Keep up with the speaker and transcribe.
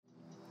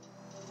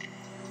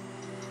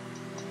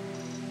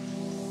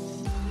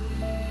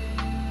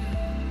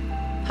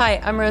Hi,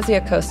 I'm Rosie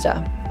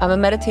Acosta. I'm a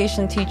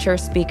meditation teacher,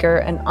 speaker,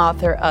 and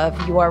author of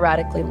You Are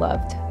Radically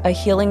Loved, A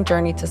Healing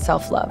Journey to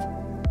Self-Love.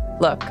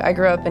 Look, I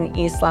grew up in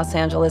East Los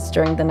Angeles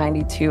during the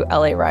 '92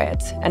 LA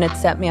riots, and it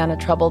set me on a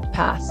troubled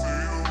path.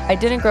 I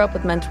didn't grow up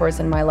with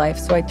mentors in my life,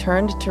 so I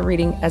turned to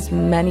reading as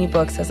many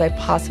books as I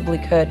possibly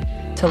could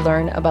to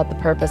learn about the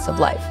purpose of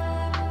life.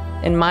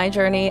 In my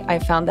journey, I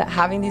found that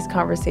having these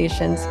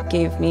conversations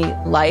gave me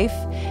life,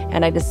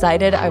 and I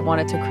decided I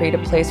wanted to create a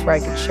place where I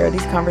could share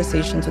these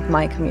conversations with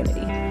my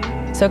community.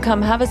 So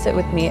come have a sit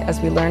with me as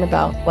we learn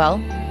about,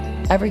 well,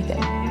 everything.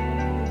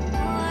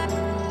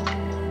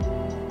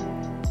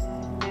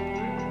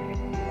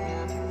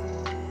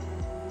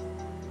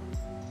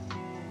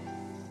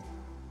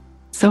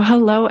 So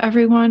hello,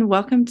 everyone.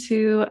 Welcome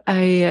to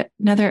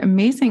another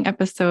amazing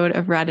episode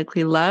of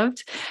Radically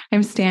Loved.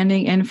 I'm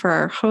standing in for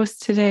our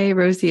host today,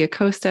 Rosie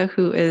Acosta,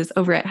 who is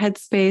over at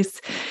Headspace,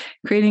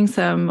 creating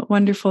some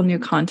wonderful new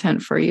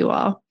content for you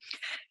all.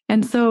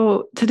 And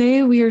so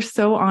today we are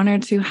so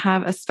honored to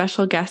have a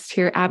special guest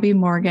here, Abby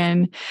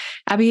Morgan.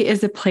 Abby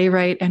is a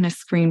playwright and a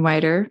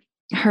screenwriter.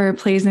 Her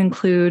plays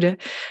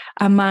include,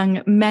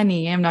 among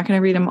many, I'm not going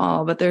to read them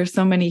all, but there's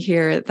so many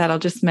here that I'll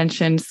just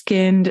mention: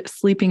 Skinned,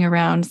 Sleeping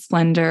Around,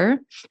 Splendor.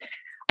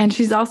 And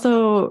she's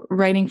also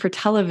writing for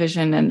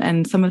television,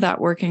 and some of that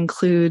work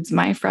includes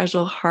My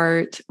Fragile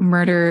Heart,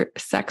 Murder,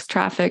 Sex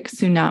Traffic,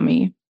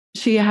 Tsunami.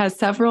 She has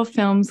several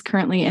films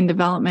currently in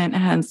development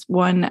and has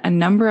won a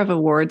number of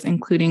awards,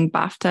 including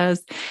BAFTAs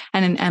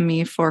and an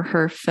Emmy for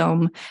her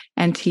film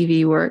and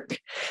TV work.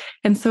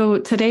 And so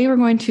today we're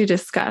going to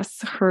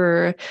discuss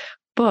her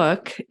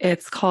book.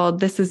 It's called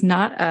This Is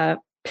Not a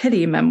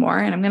Pity Memoir,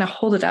 and I'm going to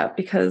hold it up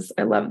because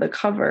I love the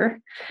cover,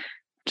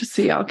 just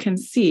so y'all can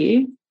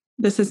see.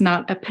 This is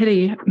not a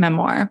pity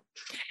memoir.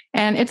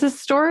 And it's a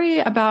story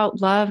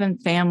about love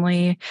and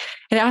family.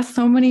 It asks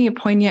so many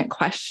poignant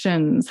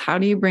questions. How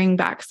do you bring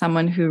back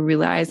someone who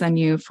relies on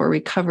you for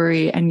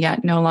recovery and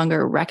yet no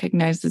longer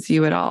recognizes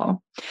you at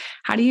all?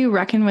 How do you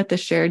reckon with the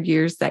shared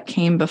years that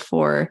came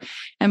before?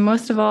 And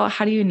most of all,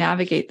 how do you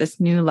navigate this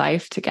new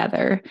life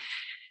together?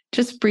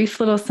 Just brief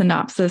little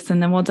synopsis,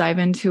 and then we'll dive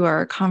into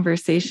our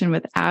conversation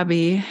with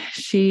Abby.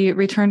 She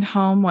returned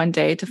home one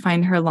day to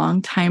find her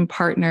longtime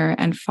partner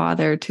and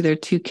father to their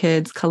two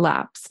kids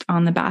collapsed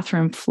on the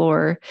bathroom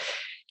floor.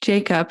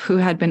 Jacob, who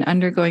had been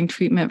undergoing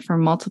treatment for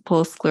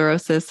multiple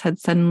sclerosis, had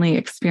suddenly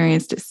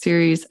experienced a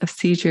series of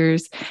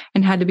seizures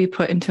and had to be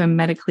put into a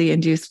medically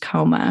induced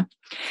coma.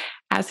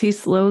 As he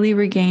slowly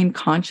regained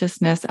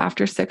consciousness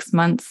after 6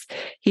 months,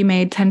 he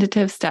made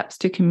tentative steps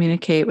to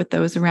communicate with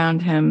those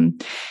around him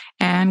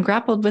and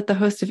grappled with the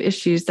host of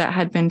issues that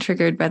had been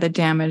triggered by the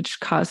damage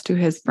caused to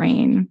his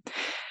brain.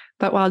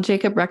 But while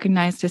Jacob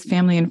recognized his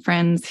family and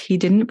friends, he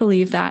didn't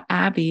believe that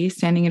Abby,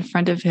 standing in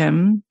front of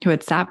him, who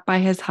had sat by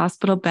his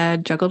hospital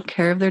bed, juggled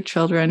care of their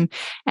children,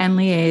 and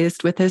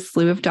liaised with his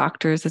slew of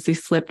doctors as he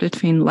slipped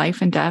between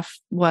life and death,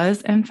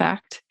 was, in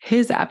fact,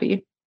 his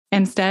Abby.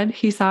 Instead,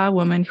 he saw a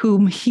woman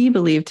whom he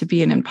believed to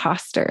be an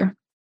imposter.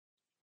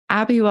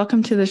 Abby,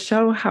 welcome to the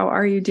show. How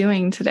are you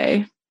doing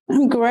today?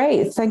 I'm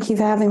great. Thank you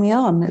for having me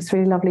on. It's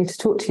really lovely to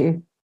talk to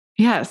you.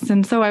 Yes.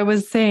 And so I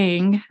was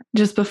saying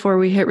just before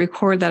we hit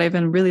record that I've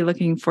been really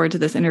looking forward to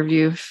this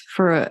interview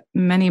for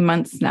many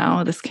months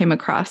now. This came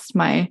across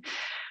my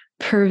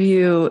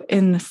purview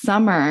in the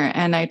summer,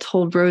 and I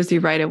told Rosie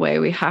right away,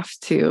 we have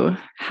to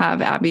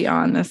have Abby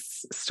on.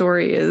 This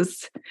story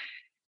is,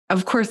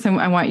 of course,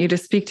 I want you to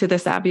speak to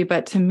this, Abby,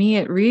 but to me,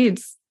 it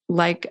reads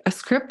like a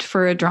script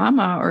for a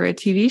drama or a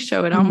TV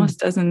show. It almost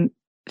doesn't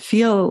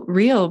feel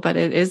real, but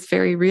it is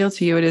very real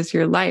to you. It is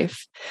your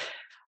life.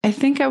 I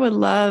think I would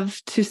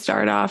love to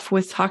start off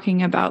with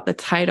talking about the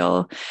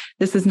title.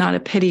 This is not a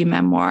pity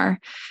memoir.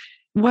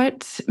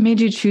 What made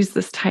you choose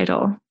this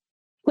title?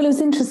 Well, it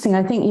was interesting.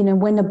 I think,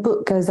 when a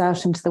book goes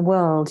out into the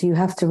world, you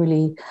have to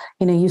really,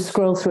 you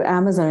scroll through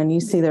Amazon and you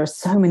see there are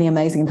so many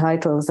amazing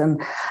titles.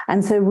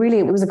 And so really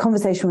it was a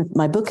conversation with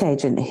my book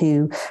agent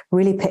who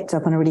really picked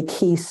up on a really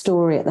key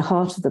story at the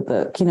heart of the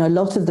book. A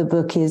lot of the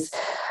book is,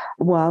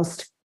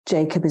 whilst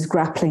Jacob is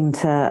grappling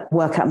to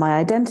work out my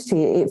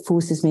identity, it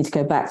forces me to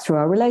go back through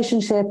our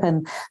relationship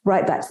and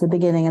right back to the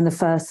beginning and the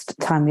first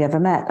time we ever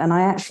met. And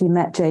I actually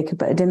met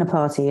Jacob at a dinner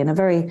party in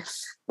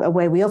a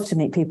way we often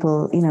meet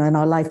people, in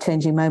our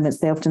life-changing moments.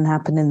 They often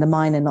happen in the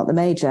minor, not the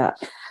major.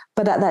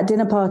 But at that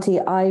dinner party,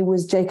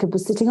 Jacob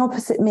was sitting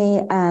opposite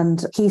me,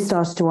 and he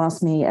started to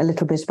ask me a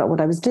little bit about what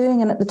I was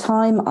doing. And at the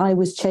time, I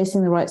was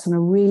chasing the rights on a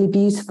really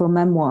beautiful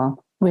memoir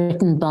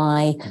written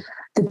by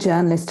the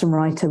journalist and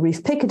writer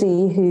Ruth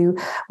Picardy, who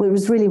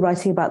was really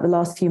writing about the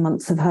last few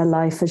months of her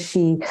life as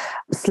she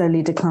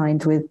slowly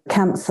declined with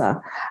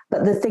cancer.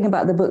 But the thing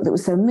about the book that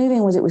was so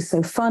moving was it was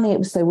so funny, it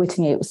was so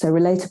witty, it was so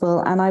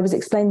relatable. And I was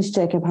explaining to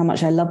Jacob how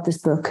much I loved this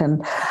book,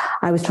 and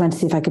I was trying to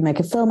see if I could make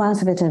a film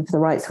out of it and if the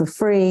rights were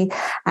free.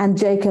 And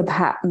Jacob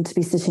happened to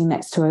be sitting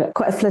next to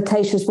quite a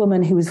flirtatious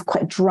woman who was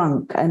quite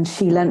drunk, and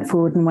she leant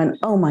forward and went,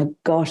 "Oh my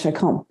gosh, I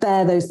can't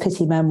bear those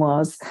pity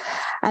memoirs."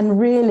 And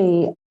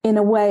really, in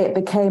a way, it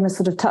became a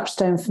sort of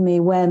touchstone for me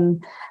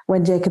when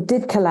Jacob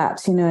did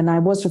collapse, and I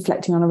was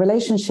reflecting on a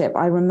relationship.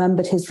 I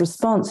remembered his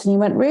response, and he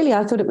went, really,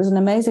 I thought it was an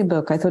amazing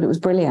book. I thought it was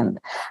brilliant.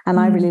 And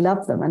I really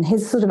loved them. And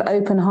his sort of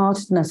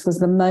open-heartedness was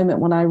the moment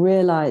when I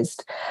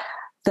realized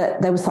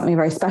that there was something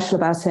very special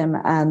about him.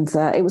 And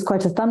it was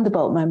quite a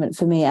thunderbolt moment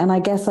for me. And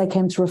I guess I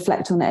came to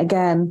reflect on it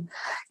again,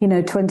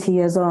 20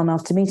 years on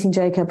after meeting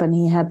Jacob, and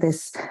he had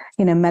this,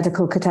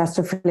 medical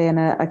catastrophe and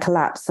a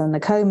collapse and a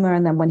coma.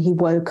 And then when he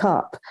woke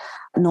up,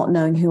 not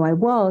knowing who I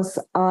was,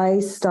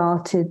 I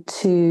started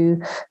to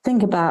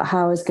think about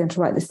how I was going to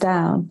write this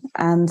down.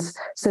 And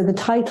so the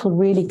title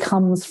really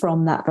comes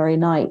from that very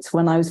night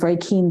when I was very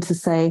keen to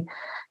say,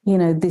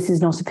 this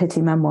is not a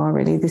pity memoir,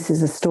 really. This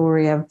is a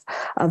story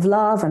of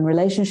love and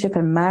relationship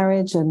and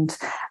marriage and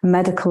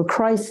medical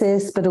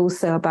crisis, but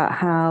also about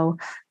how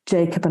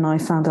Jacob and I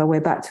found our way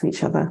back to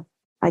each other.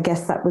 I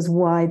guess that was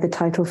why the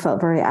title felt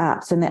very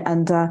apt.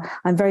 And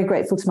I'm very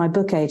grateful to my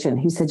book agent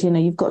who said,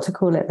 you've got to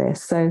call it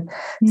this. So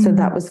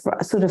that was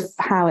sort of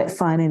how it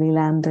finally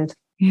landed.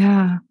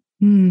 Yeah.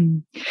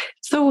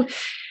 So,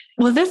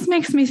 well, this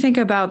makes me think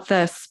about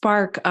the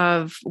spark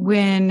of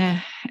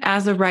when,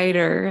 as a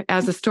writer,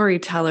 as a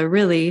storyteller,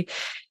 really,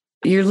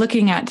 you're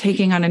looking at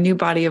taking on a new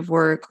body of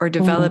work or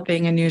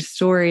developing a new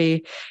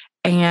story.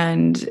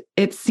 And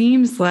it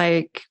seems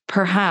like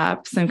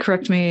perhaps, and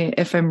correct me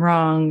if I'm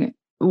wrong,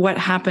 what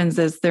happens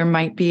is there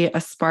might be a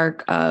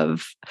spark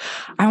of,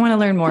 I want to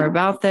learn more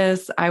about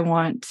this. I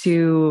want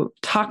to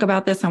talk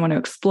about this. I want to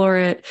explore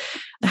it.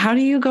 How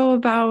do you go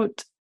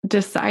about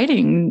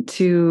deciding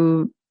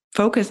to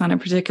focus on a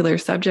particular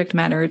subject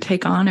matter or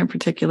take on a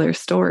particular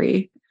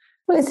story?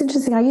 Well, it's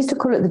interesting. I used to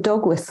call it the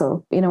dog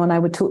whistle. When I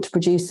would talk to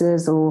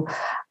producers or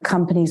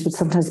companies would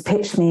sometimes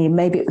pitch me,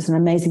 maybe it was an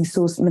amazing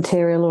source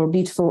material or a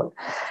beautiful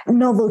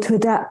novel to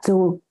adapt,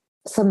 or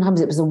sometimes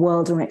it was a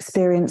world or an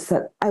experience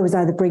that I was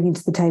either bringing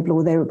to the table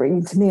or they were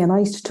bringing to me. And I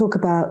used to talk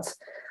about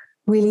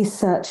really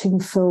searching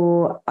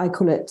for, I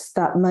call it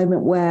that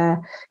moment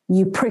where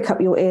you prick up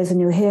your ears and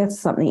you hear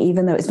something,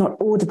 even though it's not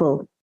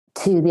audible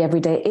to the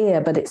everyday ear,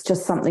 but it's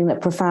just something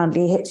that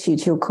profoundly hits you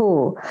to your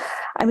core.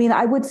 I mean,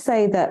 I would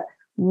say that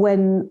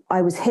when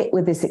I was hit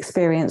with this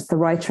experience, the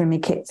writer in me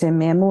kicked in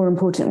me, and more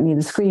importantly,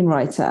 the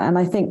screenwriter. And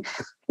I think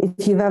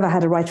if you've ever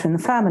had a writer in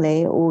the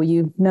family or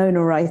you've known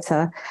a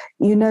writer,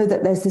 you know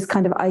that there's this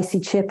kind of icy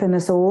chip in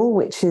us all,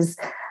 which is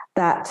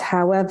that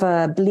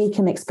however bleak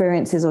an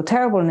experience is or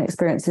terrible an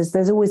experience is,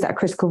 there's always that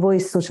critical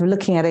voice sort of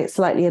looking at it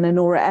slightly in a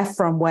Nora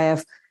Ephron way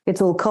of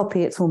it's all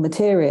copy, it's all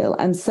material.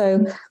 And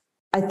so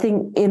I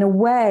think in a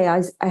way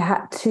I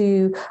had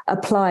to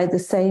apply the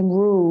same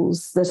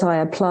rules that I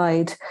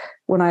applied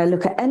when I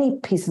look at any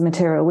piece of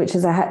material, which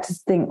is I had to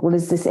think, well,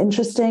 is this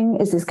interesting?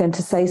 Is this going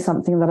to say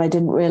something that I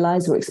didn't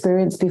realize or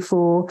experience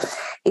before?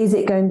 Is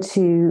it going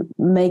to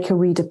make a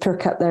reader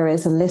prick up their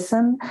ears and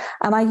listen?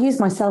 And I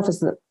use myself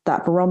as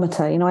that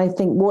barometer. I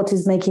think what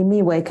is making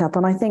me wake up?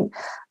 And I think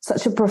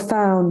such a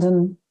profound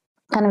and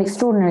kind of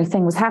extraordinary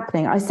thing was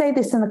happening. I say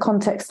this in the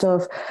context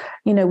of,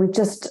 we've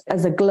just,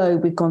 as a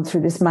globe, we've gone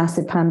through this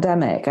massive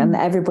pandemic and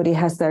everybody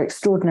has their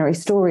extraordinary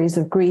stories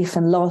of grief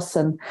and loss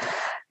and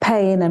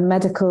pain and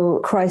medical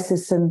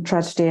crisis and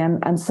tragedy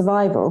and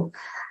survival.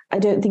 I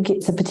don't think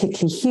it's a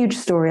particularly huge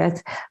story.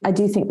 I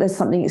do think there's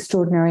something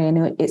extraordinary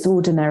in its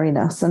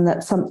ordinariness, and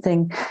that's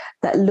something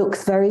that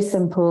looks very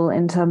simple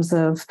in terms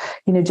of,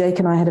 Jake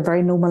and I had a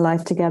very normal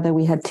life together.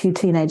 We had 2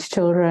 teenage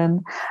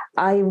children.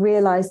 I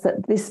realized that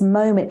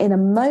in a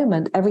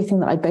moment, everything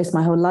that I'd based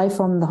my whole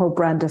life on, the whole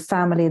brand of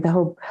family, the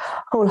whole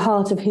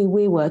heart of who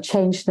we were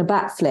changed in a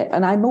backflip.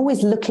 And I'm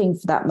always looking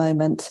for that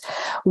moment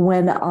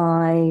when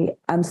I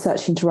am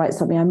searching to write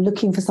something. I'm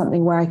looking for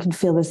something where I can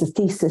feel there's a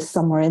thesis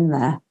somewhere in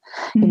there.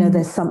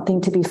 There's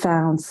something to be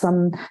found,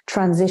 some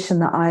transition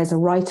that I as a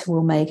writer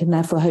will make, and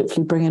therefore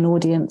hopefully bring an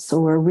audience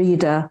or a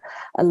reader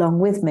along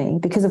with me.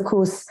 Because of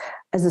course,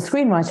 as a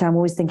screenwriter, I'm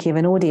always thinking of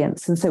an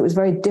audience. And so it was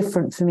very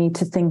different for me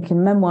to think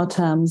in memoir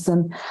terms.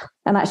 And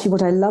actually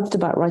what I loved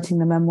about writing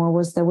the memoir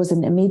was there was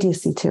an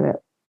immediacy to it.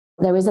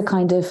 There is a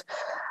kind of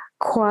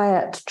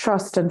quiet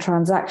trust and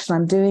transaction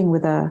I'm doing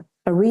with a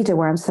reader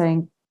where I'm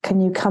saying, can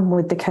you come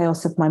with the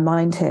chaos of my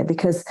mind here?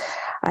 Because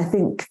I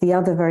think the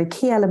other very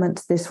key element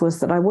to this was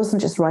that I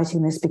wasn't just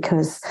writing this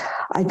because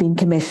I'd been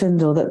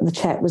commissioned or that the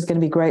check was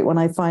going to be great when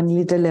I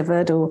finally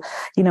delivered, or,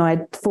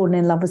 I'd fallen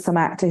in love with some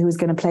actor who was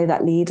going to play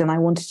that lead and I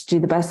wanted to do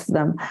the best for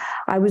them.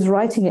 I was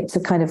writing it to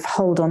kind of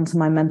hold on to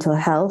my mental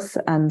health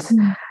and,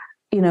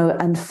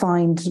 and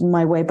find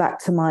my way back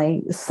to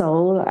my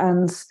soul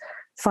and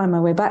find my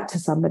way back to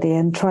somebody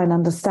and try and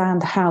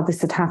understand how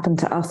this had happened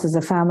to us as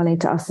a family,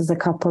 to us as a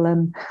couple,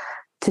 and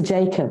to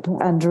Jacob,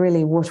 and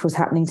really what was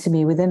happening to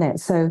me within it.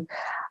 So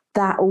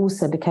that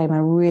also became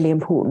a really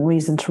important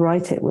reason to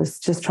write it, was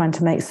just trying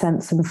to make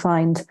sense and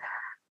find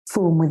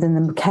form within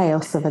the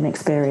chaos of an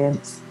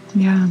experience.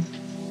 Yeah.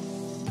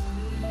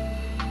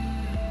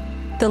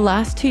 The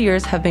last 2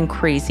 years have been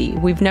crazy.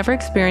 We've never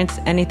experienced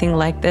anything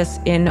like this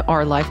in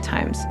our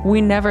lifetimes. We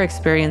never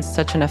experienced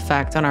such an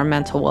effect on our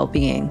mental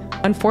well-being.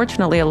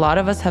 Unfortunately, a lot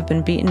of us have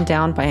been beaten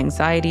down by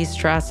anxiety,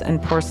 stress,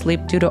 and poor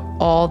sleep due to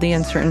all the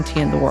uncertainty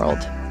in the world.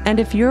 And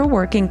if you're a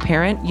working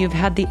parent, you've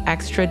had the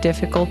extra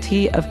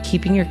difficulty of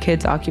keeping your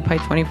kids occupied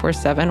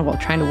 24/7 while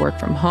trying to work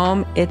from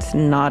home. It's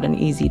not an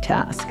easy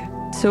task.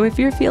 So if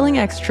you're feeling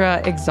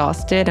extra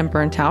exhausted and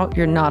burnt out,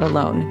 you're not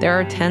alone. There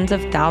are tens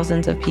of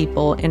thousands of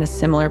people in a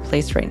similar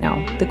place right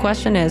now. The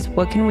question is,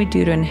 what can we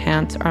do to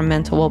enhance our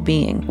mental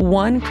well-being?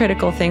 One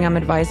critical thing I'm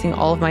advising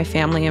all of my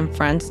family and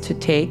friends to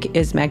take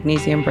is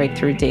Magnesium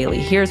Breakthrough Daily.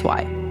 Here's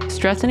why.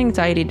 Stress and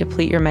anxiety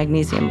deplete your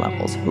magnesium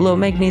levels. Low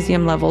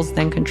magnesium levels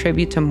then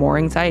contribute to more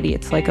anxiety.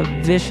 It's like a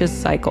vicious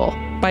cycle.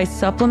 By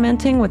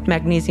supplementing with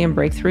Magnesium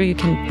Breakthrough, you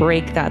can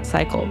break that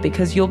cycle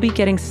because you'll be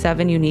getting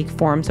 7 unique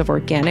forms of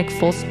organic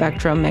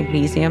full-spectrum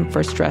magnesium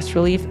for stress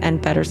relief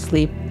and better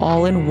sleep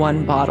all in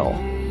one bottle.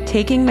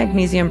 Taking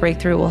Magnesium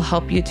Breakthrough will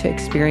help you to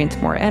experience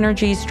more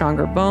energy,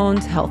 stronger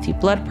bones, healthy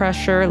blood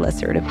pressure,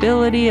 less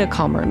irritability, a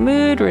calmer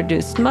mood,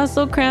 reduced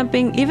muscle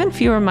cramping, even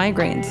fewer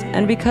migraines.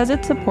 And because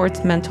it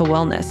supports mental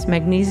wellness,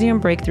 Magnesium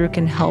Breakthrough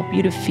can help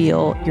you to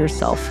feel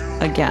yourself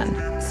again.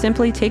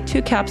 Simply take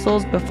 2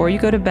 capsules before you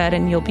go to bed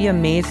and you'll be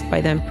amazed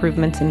by the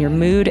improvements in your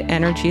mood,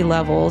 energy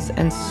levels,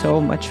 and so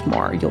much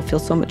more. You'll feel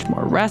so much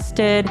more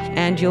rested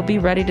and you'll be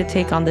ready to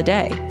take on the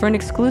day. For an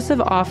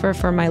exclusive offer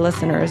for my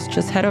listeners,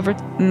 just head over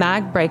to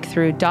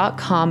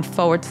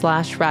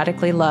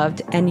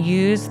magbreakthrough.com/radicallyloved and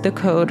use the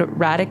code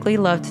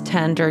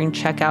radicallyloved10 during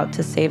checkout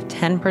to save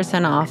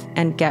 10% off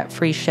and get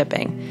free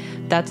shipping.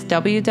 That's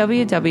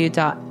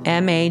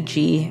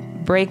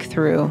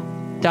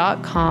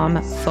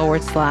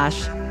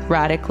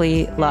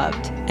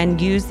www.magbreakthrough.com/radicallyloved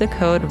and use the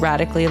code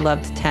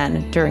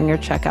radicallyloved10 during your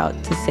checkout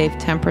to save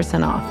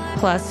 10% off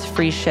plus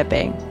free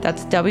shipping.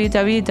 That's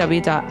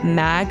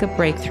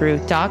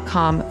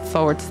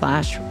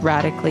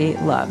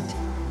www.magbreakthrough.com/radicallyloved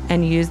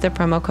and use the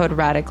promo code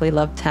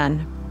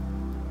radicallyloved10.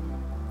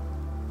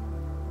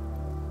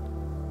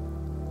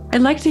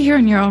 I'd like to hear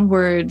in your own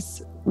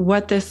words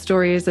what this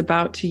story is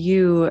about to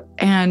you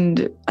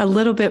and a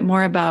little bit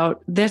more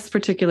about this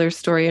particular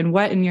story and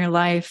what in your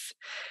life,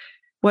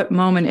 what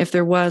moment, if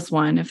there was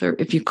one, if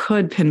you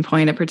could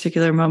pinpoint a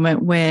particular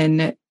moment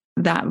when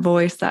that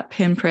voice, that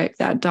pinprick,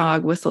 that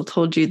dog whistle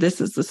told you this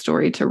is the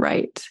story to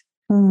write.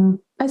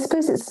 I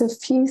suppose it's a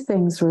few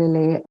things,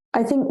 really.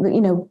 I think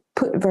that,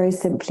 put very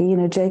simply,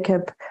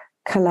 Jacob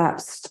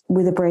collapsed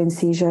with a brain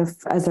seizure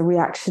as a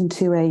reaction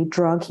to a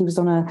drug. He was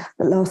on the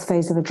last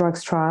phase of a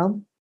drugs trial.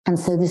 And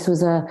so this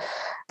was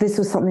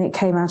something that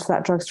came out of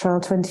that drugs trial.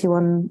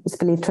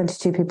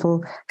 22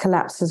 people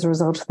collapsed as a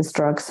result of this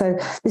drug. So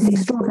this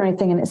extraordinary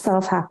thing in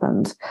itself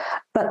happened.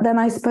 But then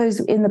I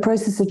suppose in the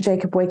process of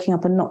Jacob waking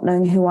up and not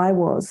knowing who I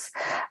was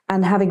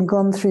and having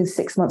gone through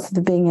 6 months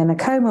of being in a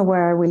coma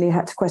where I really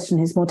had to question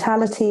his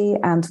mortality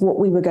and what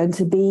we were going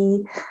to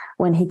be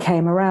when he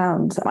came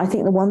around, I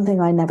think the one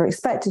thing I never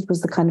expected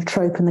was the kind of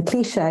trope and the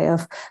cliche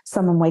of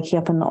someone waking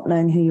up and not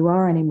knowing who you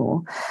are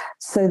anymore.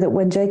 So that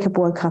when Jacob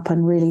woke up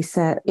and really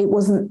said, it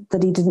wasn't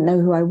that he didn't know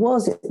who I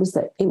was, it was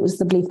the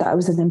belief that I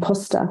was an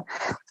imposter.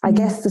 I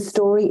guess the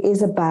story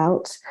is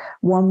about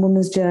one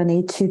woman's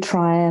journey to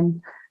try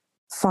and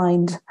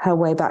find her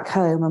way back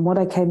home. And what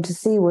I came to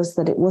see was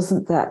that it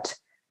wasn't that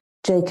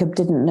Jacob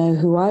didn't know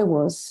who I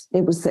was.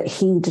 It was that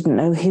he didn't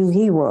know who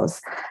he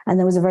was. And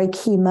there was a very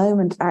key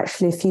moment,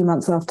 actually, a few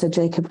months after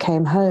Jacob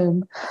came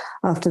home,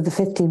 after the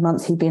 15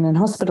 months he'd been in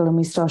hospital and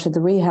we started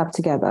the rehab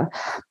together.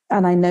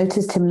 And I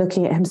noticed him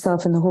looking at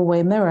himself in the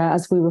hallway mirror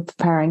as we were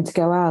preparing to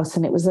go out.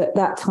 And it was at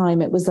that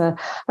time, it was a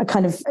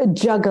kind of a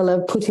juggle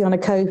of putting on a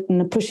coat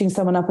and pushing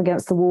someone up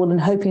against the wall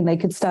and hoping they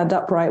could stand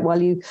upright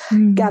while you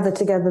gather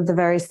together the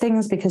various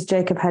things, because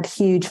Jacob had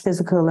huge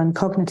physical and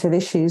cognitive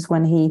issues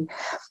when he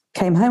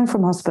came home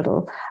from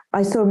hospital.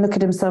 I saw him look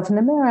at himself in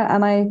the mirror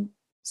and I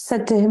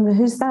said to him,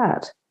 "Who's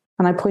that?"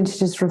 And I pointed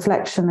his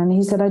reflection and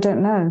he said, "I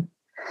don't know."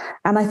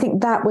 And I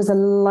think that was a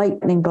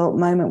lightning bolt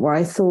moment where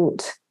I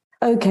thought,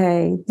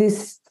 okay,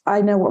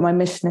 I know what my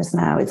mission is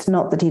now. It's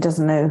not that he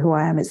doesn't know who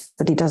I am, it's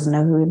that he doesn't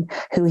know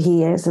who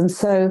he is. And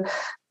so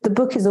the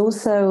book is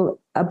also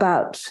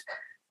about,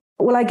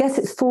 well, I guess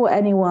it's for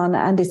anyone,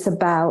 and it's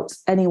about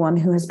anyone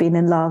who has been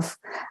in love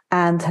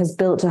and has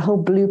built a whole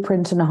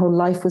blueprint and a whole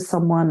life with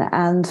someone,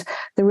 and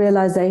the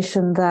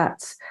realization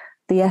that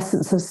the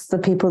essence of the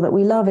people that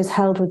we love is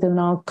held within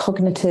our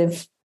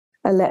cognitive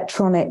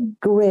electronic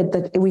grid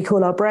that we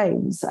call our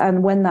brains.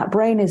 And when that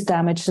brain is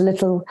damaged, a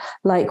little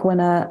like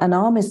when an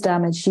arm is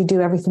damaged, you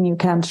do everything you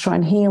can to try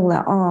and heal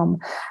that arm.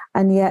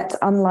 And yet,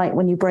 unlike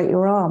when you break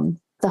your arm,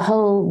 the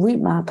whole route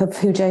map of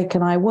who Jake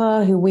and I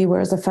were, who we were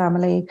as a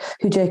family,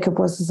 who Jacob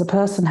was as a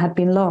person, had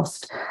been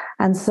lost.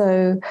 And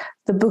so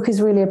the book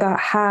is really about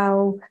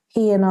how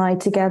he and I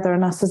together,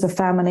 and us as a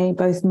family,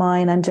 both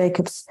mine and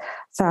Jacob's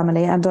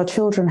family and our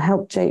children,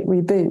 helped Jake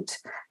reboot.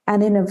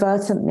 And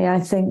inadvertently, I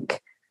think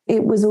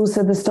it was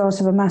also the start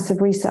of a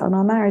massive reset on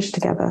our marriage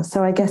together.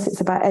 So I guess it's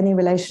about any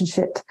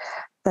relationship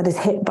that is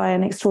hit by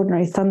an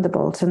extraordinary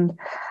thunderbolt, and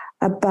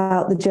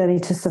about the journey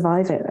to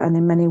survive it, and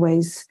in many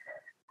ways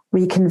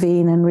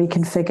reconvene and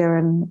reconfigure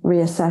and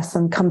reassess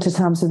and come to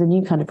terms with a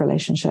new kind of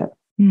relationship.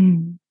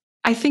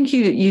 I think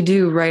you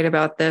do write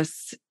about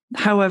this,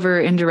 however,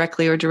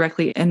 indirectly or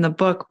directly in the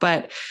book,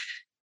 but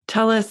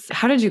tell us,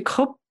 how did you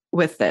cope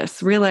with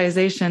this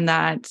realization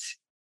that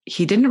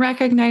he didn't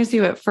recognize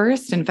you at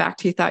first? In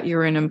fact, he thought you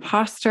were an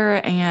imposter,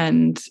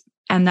 and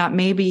that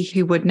maybe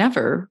he would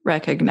never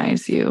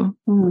recognize you.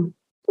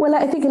 Well,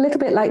 I think a little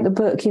bit like the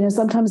book,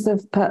 sometimes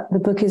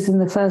the book is in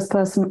the first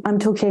person. I'm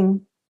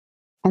talking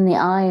in the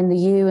I and the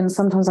you, and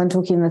sometimes I'm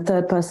talking in the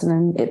third person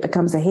and it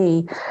becomes a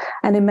he.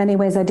 And in many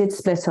ways I did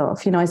split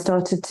off. I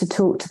started to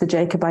talk to the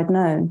Jacob I'd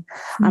known.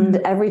 And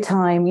every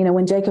time,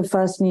 when Jacob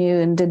first knew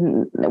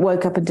and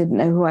woke up and didn't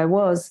know who I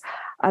was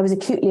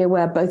acutely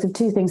aware both of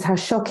two things: how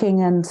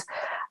shocking and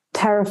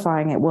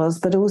terrifying it was,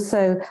 but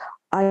also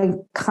I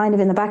kind of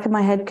in the back of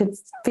my head could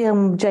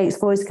feel Jake's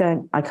voice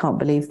going, I can't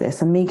believe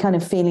this. And me kind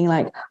of feeling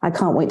like, I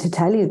can't wait to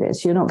tell you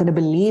this. You're not going to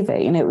believe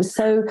it. It was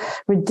so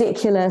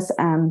ridiculous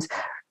and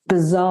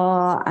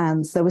bizarre,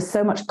 and there was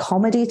so much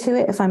comedy to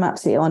it, if I'm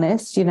absolutely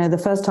honest.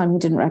 The first time he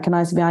didn't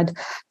recognize me, I'd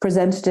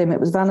presented him, it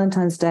was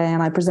Valentine's Day,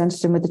 and I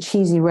presented him with a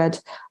cheesy red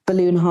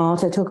balloon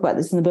heart. I talk about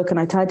this in the book, and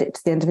I tied it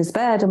to the end of his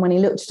bed, and when he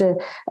looked at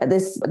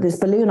this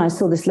balloon, I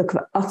saw this look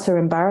of utter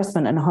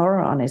embarrassment and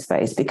horror on his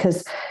face,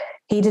 because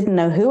he didn't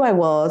know who I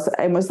was.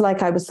 It was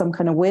like I was some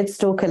kind of weird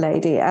stalker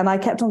lady. And I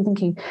kept on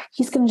thinking,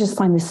 he's going to just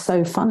find this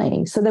so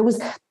funny. So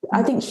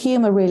I think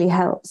humor really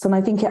helps. And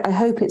I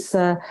hope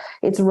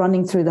it's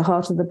running through the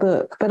heart of the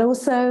book. But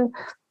also,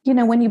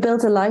 when you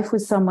build a life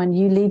with someone,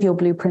 you leave your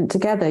blueprint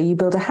together. You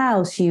build a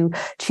house, you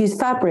choose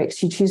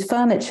fabrics, you choose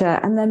furniture.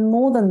 And then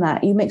more than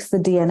that, you mix the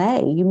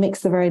DNA. You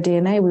mix the very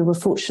DNA. We were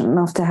fortunate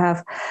enough to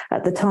have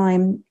at the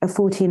time a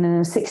 14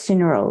 and a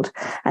 16-year-old.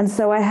 And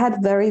so I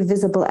had very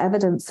visible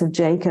evidence of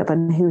Jacob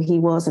and who he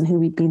was and who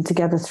we'd been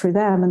together through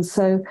them. And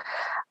so,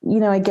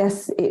 I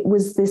guess it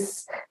was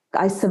this,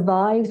 I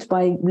survived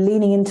by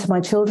leaning into my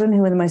children, who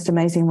were the most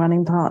amazing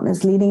running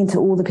partners, leaning into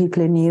all the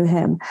people who knew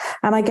him.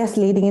 And I guess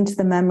leading into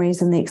the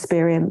memories and the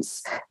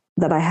experience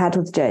that I had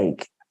with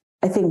Jake.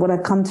 I think what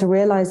I've come to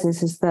realize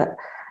is that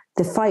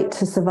the fight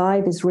to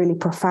survive is really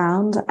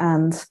profound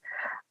and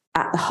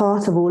at the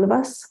heart of all of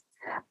us.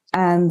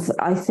 And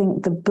I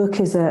think the book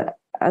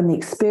and the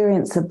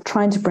experience of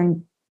trying to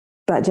bring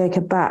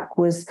Jacob back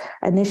was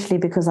initially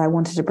because I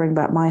wanted to bring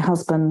back my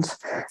husband,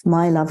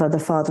 my lover, the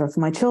father of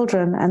my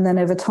children. And then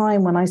over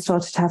time, when I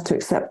started to have to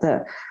accept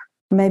that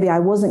maybe I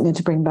wasn't going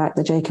to bring back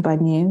the Jacob I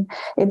knew,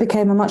 it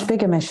became a much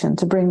bigger mission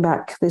to bring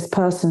back this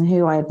person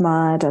who I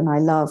admired and I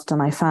loved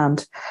and I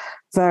found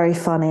very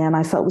funny and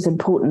I felt was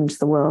important to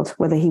the world,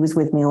 whether he was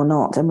with me or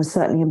not, and was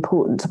certainly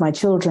important to my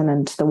children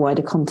and to the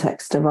wider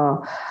context of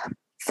our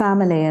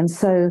family. And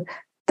so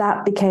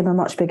that became a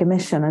much bigger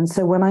mission. And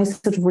so when I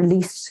sort of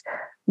released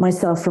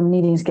myself from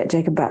needing to get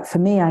Jacob back for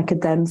me, I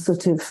could then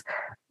sort of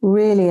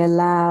really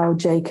allow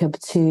Jacob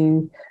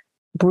to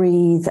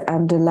breathe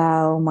and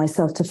allow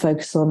myself to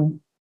focus on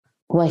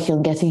working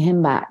on getting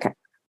him back.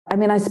 I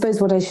mean, I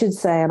suppose what I should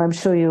say, and I'm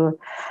sure you're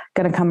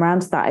going to come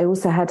around to that, I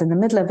also had in the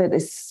middle of it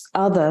this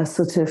other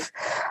sort of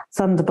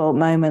thunderbolt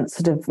moment,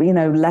 sort of,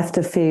 left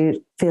of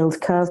field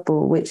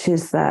curveball, which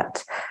is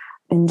that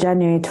in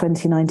January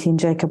 2019,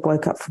 Jacob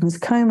woke up from his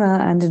coma,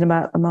 and in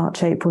about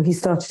March, April, he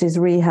started his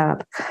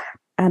rehab.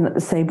 And at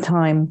the same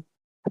time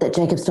that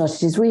Jacob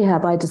started his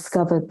rehab, I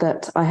discovered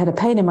that I had a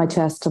pain in my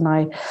chest, and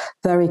I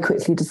very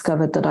quickly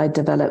discovered that I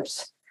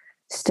developed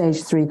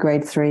stage 3,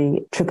 grade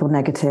 3, triple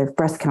negative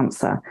breast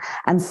cancer.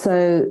 And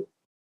so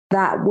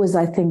that was,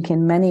 I think,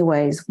 in many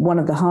ways, one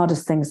of the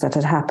hardest things that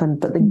had happened.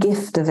 But the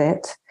gift of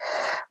it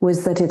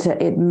was that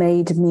it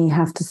made me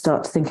have to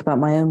start to think about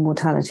my own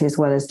mortality as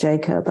well as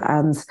Jacob.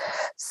 And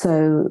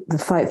so the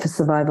fight for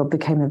survival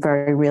became a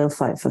very real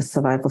fight for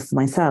survival for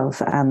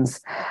myself.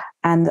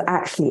 And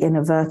actually,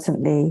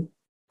 inadvertently,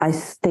 I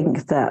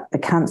think that the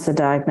cancer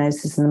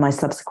diagnosis and my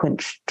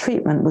subsequent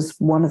treatment was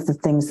one of the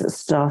things that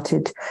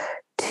started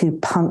to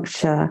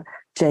puncture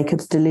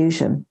Jacob's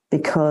delusion,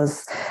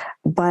 because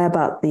by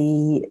about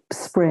the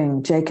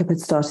spring, Jacob had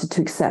started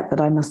to accept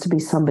that I must be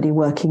somebody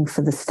working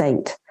for the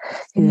state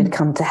who had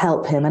come to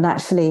help him. And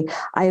actually,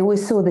 I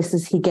always saw this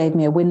as he gave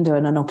me a window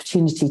and an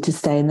opportunity to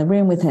stay in the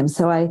room with him.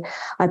 So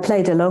I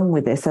played along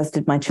with this, as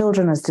did my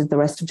children, as did the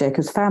rest of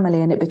Jacob's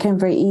family. And it became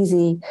very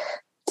easy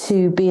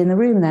to be in the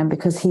room then,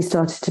 because he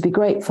started to be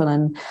grateful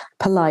and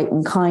polite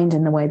and kind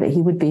in the way that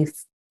he would be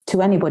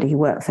to anybody who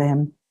worked for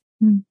him.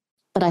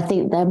 But I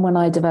think then when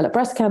I developed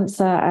breast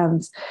cancer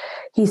and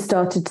he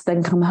started to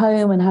then come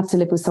home and have to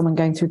live with someone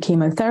going through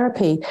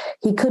chemotherapy,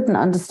 he couldn't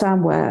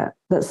understand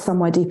that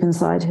somewhere deep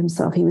inside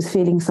himself, he was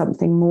feeling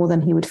something more than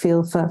he would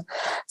feel for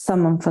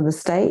someone from the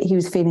state. He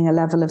was feeling a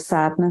level of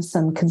sadness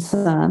and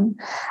concern.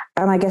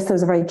 And I guess there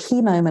was a very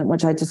key moment,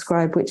 which I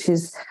described, which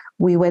is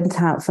we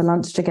went out for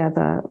lunch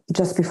together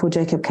just before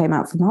Jacob came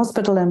out from the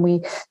hospital. And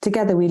we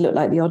looked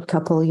like the odd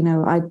couple. You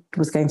know, I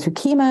was going through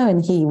chemo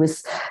and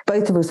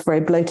both of us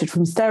very bloated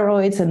from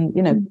steroids and,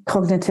 you know,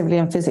 cognitively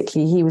and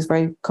physically, he was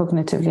very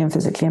cognitively and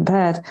physically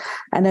impaired.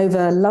 And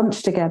over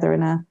lunch together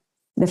in a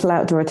little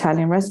outdoor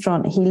Italian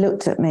restaurant, he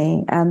looked at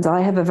me, and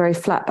I have a very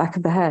flat back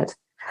of the head.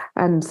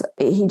 And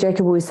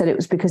Jacob always said it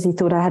was because he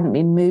thought I hadn't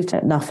been moved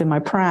enough in my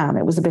pram.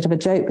 It was a bit of a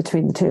joke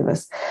between the two of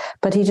us.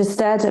 But he just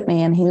stared at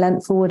me and he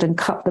leant forward and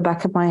cupped the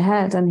back of my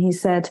head. And he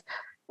said,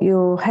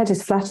 "Your head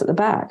is flat at the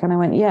back." And I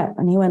went, "Yeah."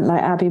 And he went,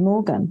 "Like Abby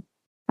Morgan."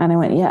 And I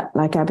went, "Yeah,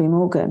 like Abby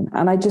Morgan."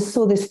 And I just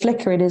saw this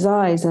flicker in his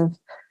eyes of,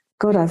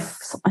 God, I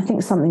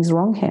think something's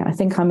wrong here. I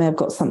think I may have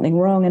got something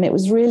wrong. And it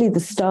was really the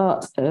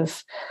start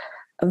of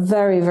a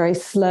very, very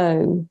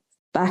slow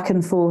back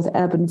and forth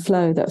ebb and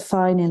flow that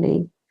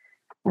finally,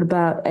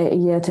 about a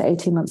year to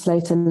 18 months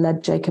later,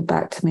 led Jacob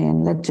back to me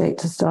and led Jake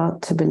to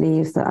start to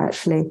believe that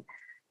actually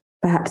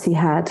perhaps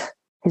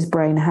his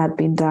brain had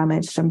been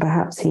damaged, and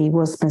perhaps he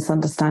was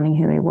misunderstanding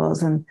who he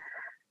was, and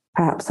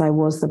perhaps I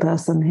was the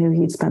person who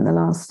he'd spent the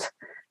last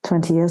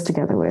 20 years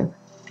together with.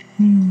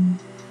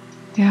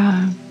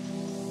 Yeah.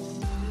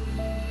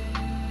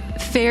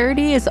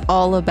 Faherty is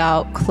all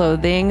about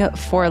clothing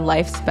for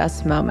life's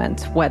best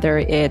moments, whether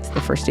it's the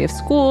first day of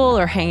school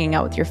or hanging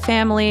out with your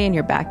family in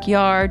your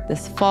backyard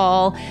this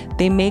fall.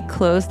 They make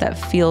clothes that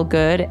feel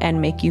good and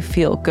make you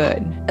feel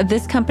good.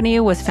 This company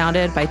was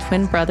founded by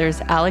twin brothers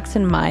Alex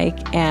and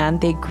Mike,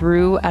 and they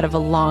grew out of a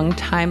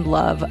long-time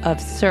love of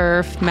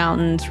surf,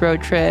 mountains,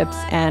 road trips,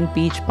 and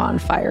beach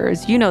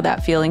bonfires. You know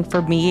that feeling.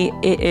 For me,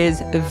 it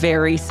is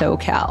very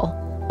SoCal.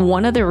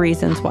 One of the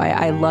reasons why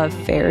I love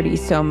Faherty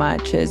so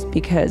much is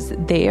because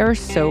they are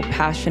so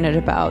passionate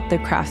about the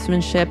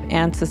craftsmanship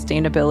and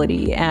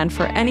sustainability. And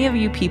for any of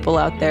you people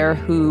out there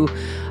who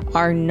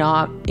are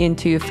not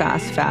into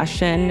fast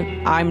fashion,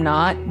 I'm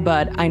not,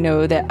 but I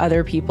know that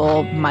other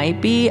people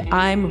might be.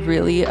 I'm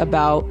really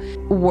about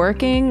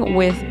working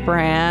with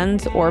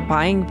brands or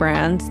buying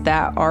brands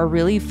that are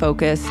really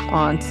focused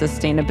on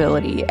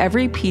sustainability.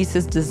 Every piece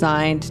is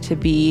designed to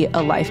be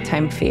a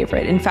lifetime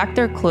favorite. In fact,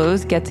 their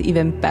clothes gets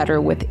even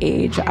better with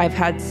age. I've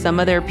had some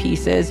of their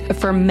pieces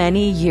for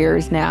many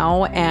years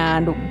now,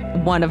 and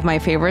one of my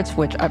favorites,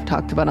 which I've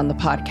talked about on the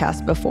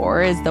podcast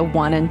before, is the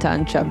One and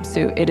Done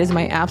jumpsuit. It is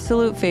my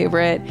absolute favorite.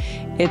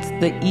 It's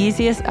the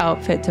easiest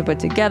outfit to put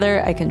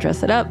together. I can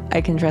dress it up,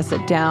 I can dress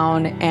it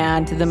down,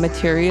 and the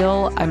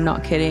material, I'm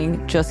not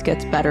kidding, just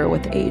gets better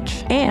with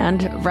age.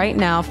 And right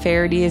now,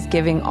 Faherty is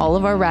giving all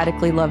of our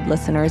Radically Loved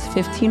listeners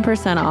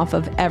 15% off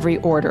of every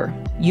order.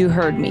 You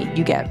heard me.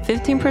 You get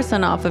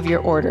 15% off of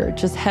your order.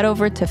 Just head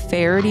over to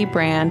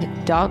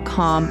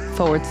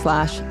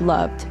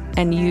fahertybrand.com/loved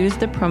and use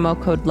the promo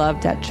code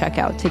LOVED at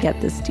checkout to get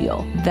this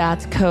deal.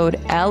 That's code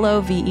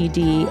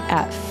LOVED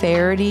at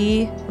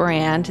Faherty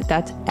brand.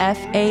 That's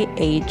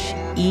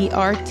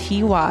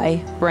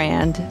FAHERTY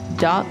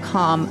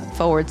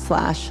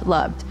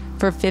brand.com/loved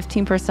for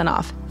 15%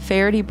 off.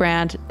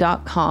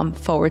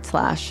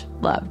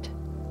 fahertybrand.com/loved.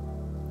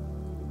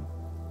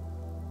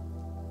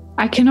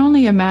 I can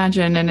only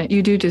imagine, and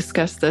you do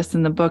discuss this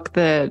in the book,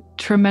 the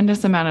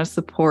tremendous amount of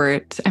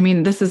support. I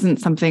mean, this isn't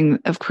something,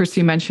 of course,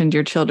 you mentioned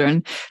your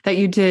children, that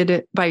you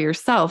did by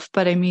yourself.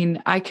 But I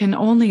mean, I can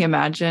only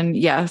imagine,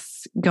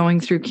 yes, going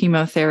through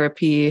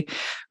chemotherapy,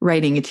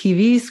 writing a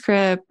TV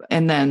script,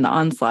 and then the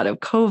onslaught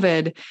of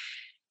COVID.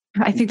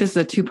 I think this is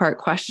a two-part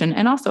question,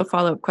 and also a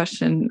follow-up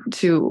question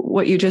to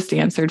what you just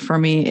answered for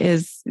me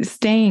is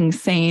staying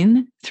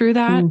sane through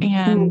that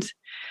and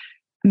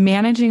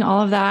managing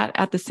all of that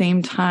at the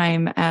same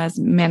time as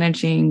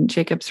managing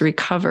Jacob's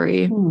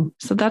recovery.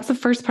 So that's the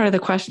first part of the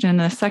question. And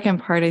the second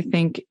part, I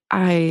think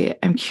I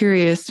am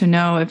curious to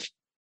know if,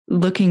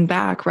 looking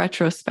back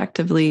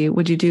retrospectively,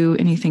 would you do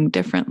anything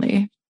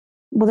differently?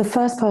 Well, the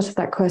first part of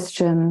that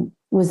question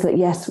was that,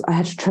 yes, I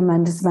had a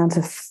tremendous amount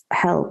of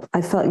help.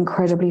 I felt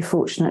incredibly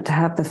fortunate to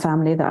have the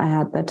family that I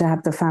had, to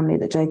have the family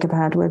that Jacob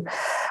had. We're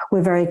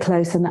very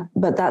close.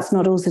 But that's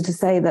not also to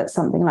say that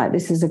something like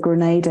this is a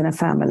grenade in a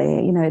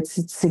family. You know,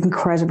 it's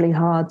incredibly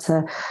hard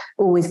to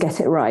always get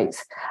it right.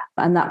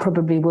 And that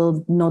probably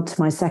will nod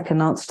to my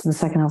second answer to the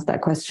second half of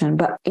that question.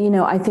 But, you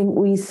know, I think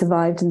we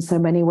survived in so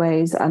many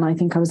ways. And I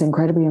think I was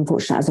incredibly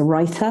unfortunate as a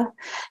writer.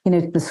 You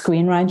know, the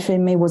screenwriter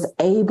in me was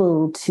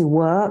able to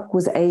work,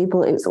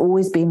 it's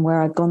always been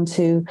where I've gone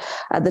to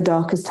at the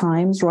darkest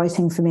times.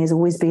 Writing for me has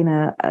always been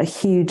a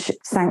huge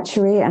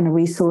sanctuary and a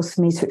resource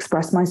for me to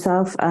express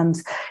myself.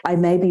 And I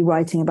may be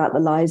writing about the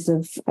lives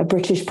of a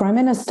British Prime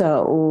Minister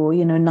or,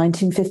 you know,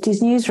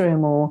 1950s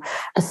newsroom or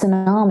a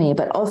tsunami,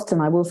 but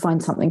often I will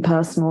find something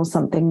personal,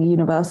 something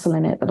universal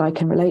in it that I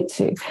can relate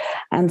to.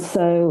 And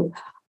so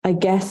I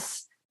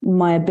guess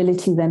my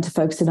ability then to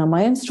focus in on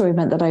my own story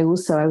meant that I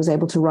was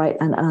able to write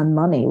and earn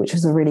money, which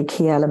was a really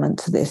key element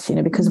to this, you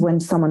know, because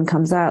when someone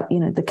comes out, you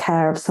know, the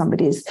care of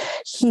somebody is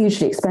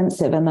hugely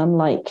expensive. And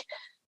unlike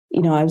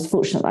I was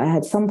fortunate that I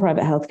had some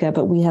private healthcare,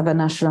 but we have a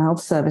national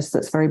health service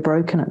that's very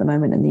broken at the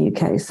moment in the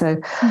UK. So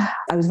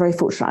I was very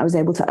fortunate. I was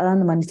able to earn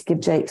the money to give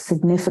Jake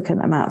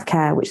significant amount of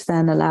care, which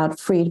then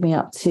freed me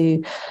up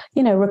to,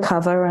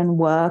 recover and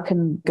work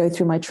and go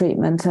through my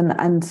treatment.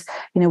 And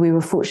we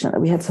were fortunate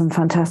that we had some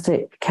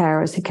fantastic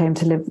carers who came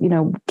to live,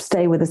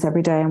 stay with us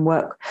every day and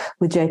work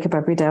with Jacob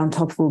every day on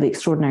top of all the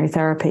extraordinary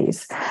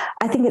therapies.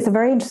 I think it's a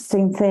very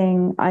interesting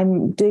thing.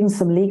 I'm doing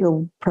some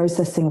legal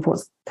processing of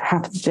what's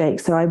happened to Jake.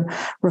 So I'm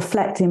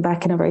reflecting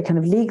back in a very kind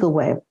of legal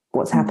way of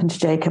what's happened to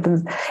Jacob.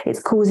 And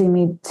it's causing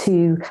me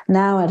to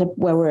now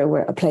where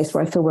we're at a place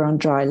where I feel we're on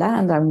dry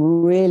land. I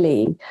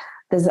realize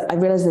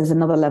there's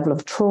another level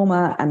of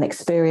trauma and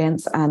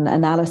experience and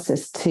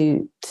analysis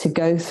to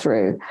go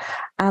through.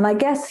 And I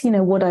guess,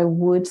 what I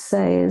would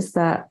say is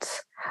that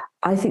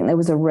I think there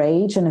was a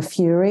rage and a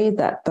fury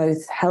that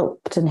both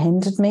helped and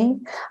hindered me.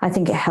 I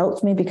think it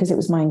helped me because it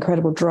was my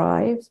incredible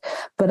drive.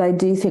 But I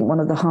do think one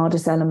of the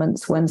hardest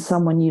elements when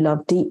someone you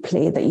love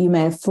deeply, that you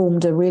may have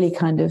formed a really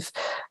kind of,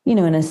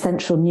 an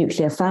essential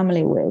nuclear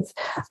family with,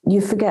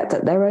 you forget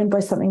that they're owned by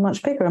something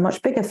much bigger, a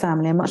much bigger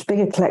family, a much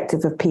bigger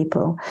collective of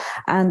people.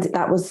 And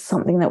that was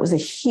something that was a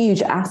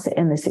huge asset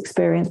in this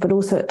experience, but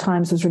also at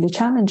times was really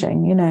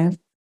challenging,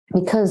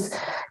 because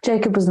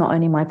Jacob was not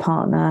only my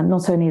partner,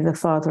 not only the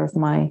father of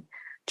my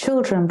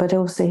children, but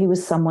also he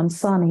was someone's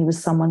son, he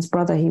was someone's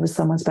brother, he was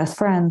someone's best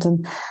friend.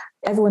 And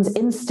everyone's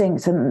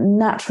instinct and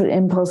natural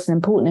impulse and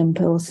important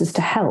impulse is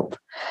to help.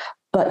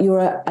 But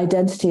my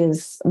identity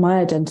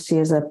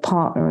as a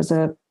partner, as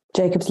a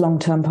Jacob's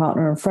long-term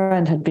partner and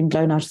friend, had been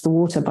blown out of the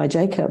water by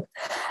Jacob.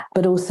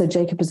 But also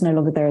Jacob was no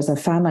longer there as a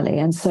family.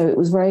 And so it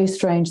was very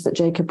strange that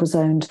Jacob was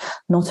owned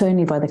not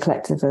only by the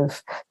collective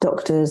of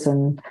doctors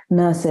and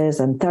nurses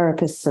and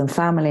therapists and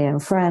family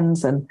and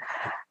friends and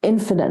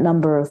infinite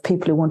number of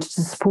people who wanted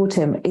to support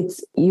him.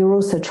 You're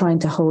also trying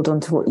to hold on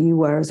to what you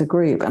were as a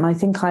group. And I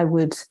think I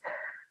would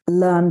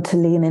learn to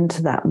lean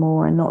into that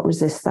more and not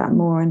resist that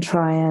more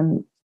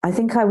and I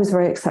think I was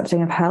very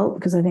accepting of help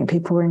because I think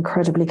people were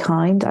incredibly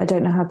kind. I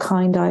don't know how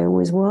kind I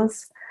always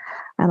was.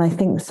 And I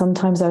think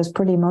sometimes I was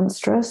pretty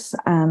monstrous.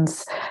 And,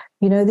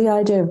 the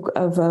idea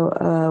of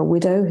a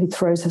widow who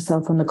throws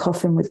herself on the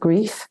coffin with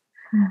grief,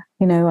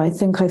 I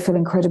think I feel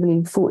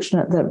incredibly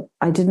fortunate that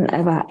I didn't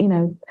ever,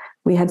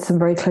 we had some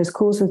very close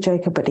calls with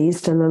Jacob, but he's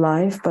still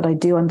alive. But I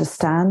do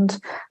understand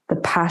the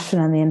passion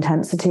and the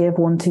intensity of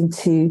wanting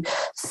to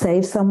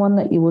save someone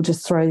that you will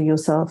just throw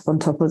yourself on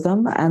top of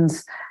them. And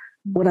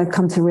what I've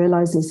come to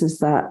realize is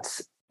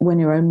that when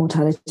your own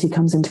mortality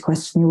comes into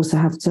question, you also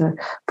have to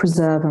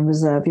preserve and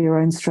reserve your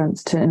own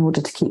strength in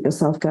order to keep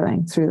yourself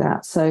going through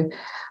that. So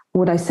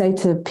what I say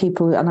to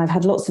people, and I've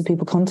had lots of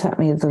people contact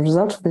me as a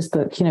result of this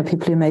book,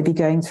 people who may be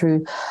going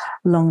through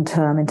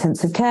long-term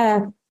intensive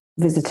care,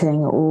 visiting,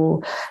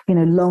 or,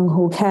 long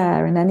haul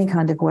care in any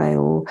kind of way,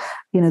 or,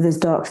 those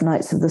dark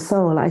nights of the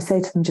soul. I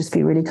say to them, just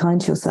be really kind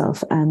to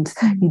yourself, and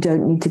you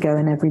don't need to go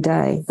in every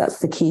day. That's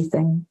the key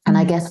thing. And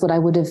I guess what I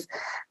would have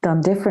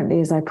done differently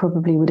is I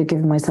probably would have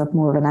given myself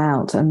more of an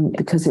out, and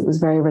because it was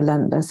very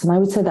relentless. And I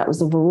would say that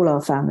was overall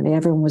our family.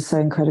 Everyone was so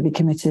incredibly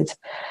committed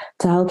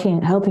to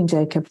helping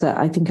Jacob that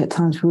I think at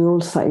times we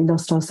all slightly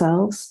lost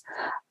ourselves.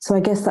 So I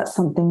guess that's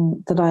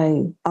something that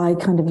I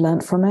kind of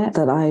learned from it,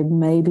 that I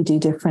maybe do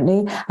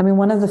differently. I mean,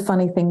 one of the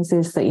funny things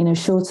is that,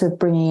 short of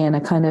bringing in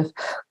a kind of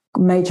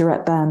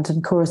majorette band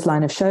and chorus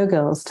line of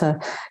showgirls to,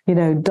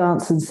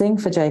 dance and sing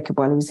for Jacob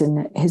while he was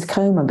in his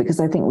coma, because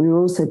I think we were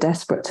also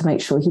desperate to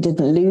make sure he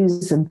didn't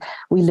lose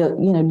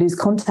lose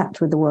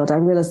contact with the world. I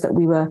realized that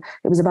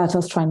it was about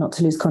us trying not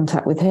to lose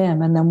contact with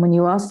him. And then when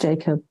you ask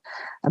Jacob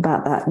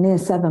about that near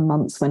 7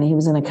 months when he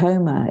was in a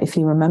coma, if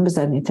he remembers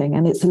anything,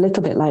 and it's a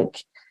little bit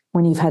like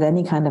when you've had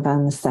any kind of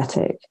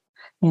anesthetic,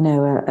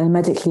 a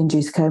medically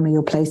induced coma,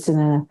 you're placed in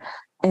a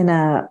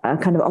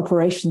kind of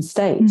operation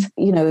state.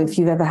 If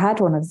you've ever had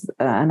one of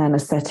an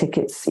anesthetic,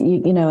 it's,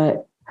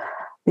 the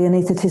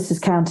anesthetist is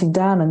counting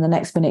down and the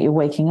next minute you're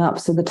waking up.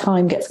 So the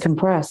time gets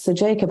compressed. So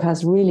Jacob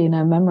has really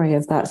no memory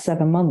of that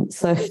 7 months.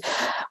 So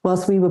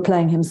whilst we were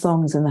playing him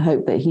songs in the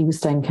hope that he was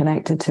staying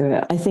connected to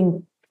it, I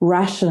think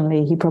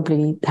rationally, he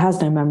probably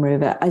has no memory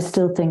of it. I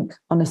still think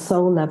on a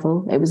soul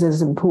level, it was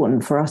as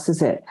important for us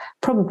as it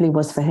probably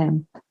was for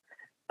him.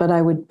 But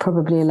I would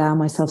probably allow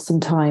myself some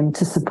time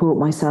to support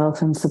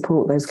myself and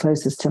support those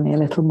closest to me a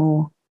little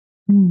more.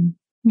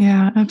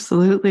 Yeah,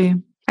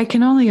 absolutely. I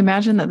can only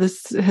imagine that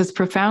this has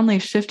profoundly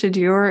shifted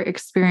your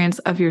experience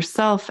of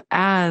yourself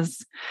as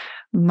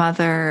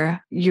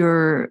mother,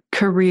 your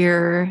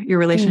career, your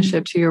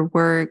relationship to your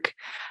work,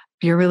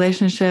 your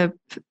relationship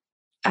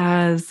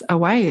as a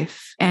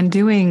wife, and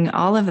doing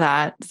all of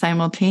that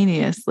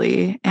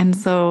simultaneously. And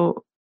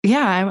so,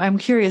 yeah, I'm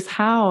curious,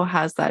 how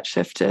has that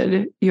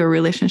shifted your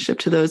relationship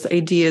to those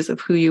ideas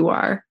of who you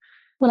are?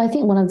 Well, I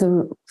think one of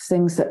the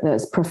things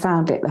that's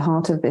profoundly at the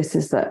heart of this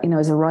is that,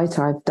 as a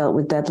writer, I've dealt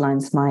with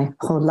deadlines my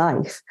whole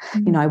life.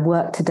 Mm-hmm. I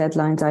work to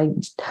deadlines.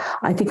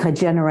 I think I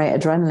generate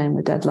adrenaline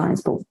with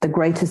deadlines, but the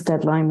greatest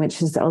deadline,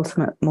 which is the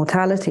ultimate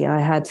mortality, I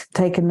had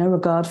taken no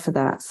regard for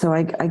that. So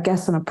I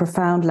guess on a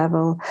profound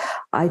level,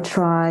 I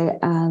try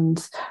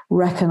and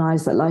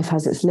recognize that life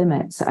has its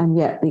limits, and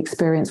yet the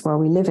experience while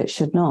we live it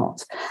should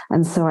not.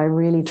 And so I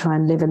really try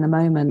and live in the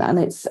moment. And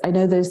I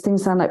know those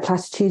things sound like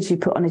platitudes you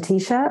put on a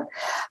t-shirt,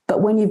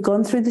 but when you've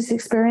gone through this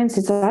experience,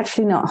 it's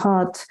actually not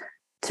hard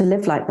to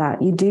live like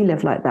that. You do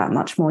live like that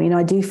much more.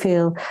 I do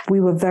feel we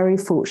were very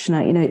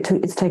fortunate.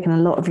 It's taken a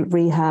lot of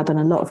rehab and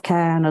a lot of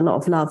care and a lot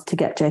of love to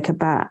get Jacob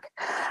back.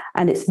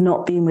 And it's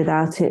not been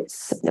without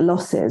its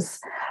losses.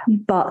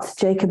 But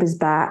Jacob is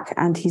back,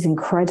 and he's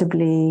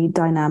incredibly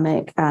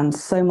dynamic, and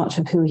so much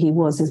of who he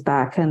was is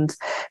back. And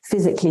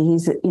physically,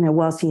 he's,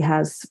 whilst he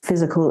has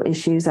physical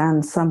issues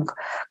and some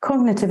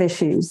cognitive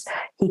issues,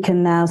 he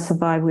can now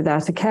survive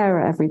without a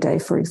carer every day,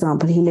 for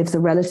example. He lives a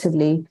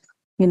relatively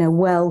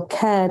well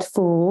cared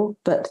for,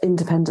 but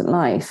independent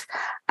life.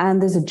 And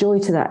there's a joy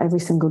to that every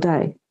single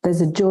day. There's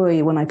a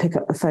joy when I pick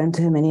up the phone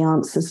to him and he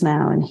answers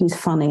now, and he's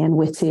funny and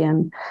witty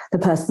and the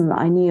person that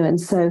I knew. And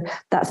so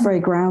that's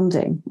very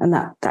grounding, and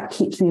that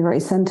keeps me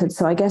very centered.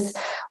 So I guess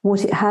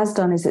what it has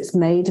done is it's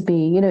made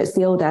me, it's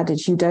the old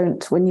adage,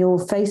 when you're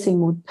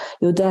facing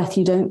your death,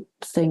 you don't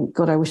think,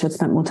 God, I wish I'd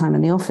spent more time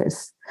in the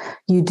office.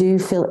 You do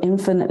feel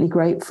infinitely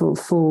grateful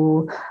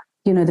for,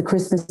 the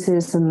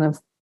Christmases and the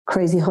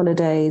crazy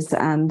holidays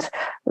and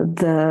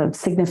the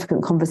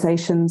significant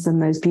conversations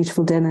and those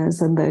beautiful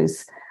dinners and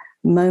those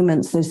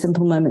moments, those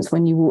simple moments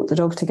when you walk the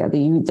dog together.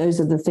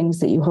 Those are the things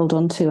that you hold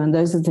on to, and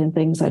those are the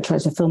things I try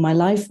to fill my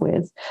life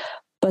with.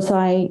 But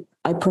I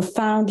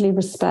profoundly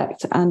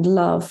respect and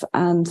love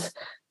and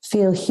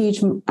feel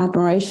huge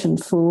admiration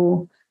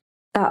for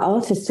that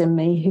artist in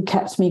me who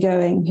kept me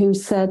going, who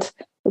said,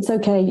 it's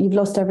okay, you've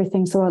lost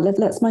everything, so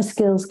let's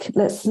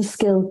the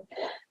skill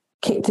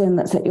kicked in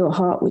that's at your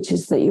heart, which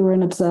is that you're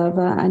an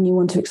observer and you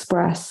want to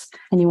express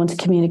and you want to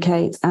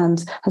communicate.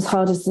 And as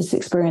hard as this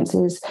experience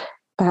is,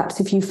 perhaps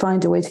if you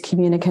find a way to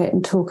communicate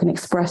and talk and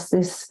express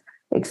this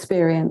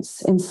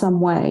experience in some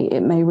way,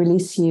 it may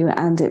release you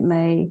and it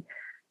may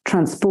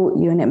transport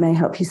you and it may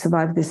help you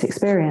survive this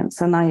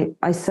experience. And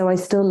I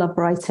still love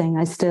writing.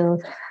 I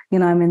still,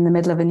 I'm in the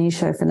middle of a new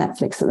show for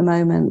Netflix at the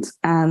moment.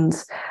 And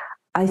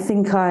I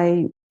think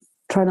I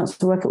try not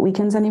to work at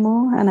weekends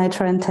anymore, and I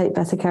try and take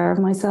better care of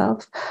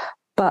myself.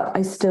 But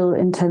I still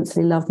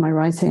intensely love my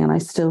writing, and I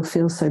still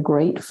feel so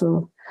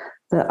grateful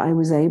that I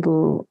was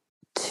able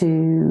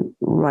to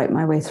write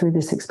my way through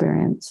this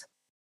experience.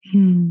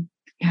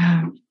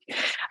 Yeah.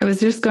 I was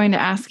just going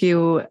to ask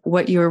you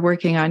what you were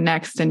working on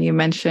next, and you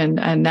mentioned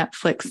a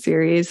Netflix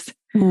series.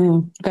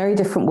 Very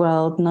different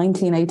world,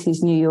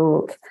 1980s New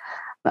York,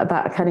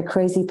 about a kind of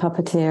crazy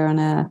puppeteer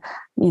and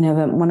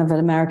one of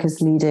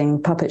America's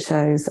leading puppet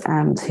shows,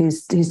 and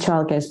whose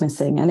child goes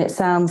missing. And it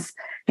sounds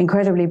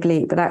incredibly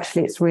bleak, but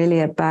actually it's really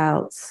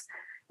about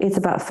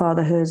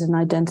fatherhood and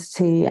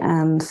identity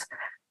and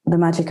the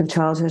magic of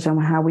childhood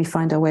and how we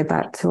find our way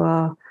back to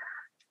our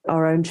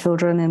own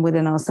children and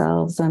within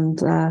ourselves. And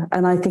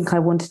I think I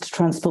wanted to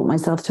transport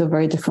myself to a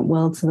very different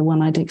world to the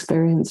one I'd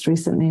experienced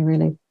recently,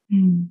 really.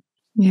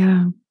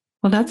 Yeah.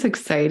 Well, that's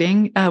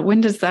exciting.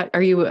 When does that,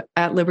 are you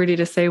at liberty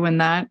to say when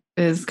that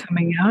is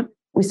coming out?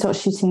 We start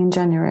shooting in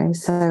January,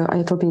 so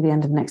it'll be the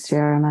end of next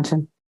year, I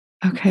imagine.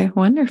 Okay,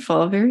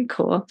 wonderful. Very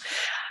cool.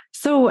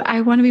 So I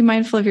want to be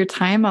mindful of your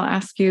time. I'll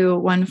ask you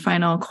one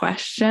final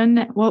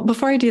question. Well,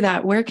 before I do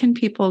that, where can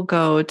people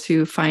go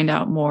to find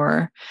out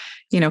more,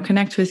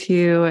 connect with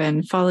you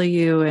and follow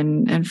you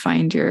and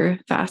find your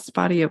vast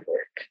body of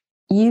work?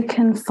 You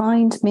can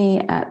find me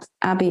at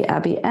Abby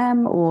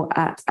M or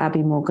at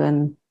Abby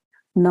Morgan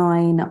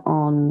 9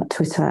 on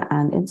Twitter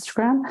and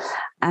Instagram.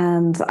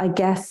 And I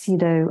guess,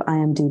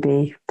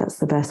 IMDb, that's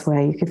the best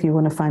way if you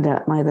want to find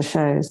out my other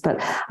shows.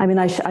 But I mean,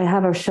 I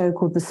have a show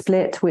called The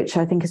Split, which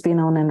I think has been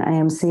on in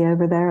AMC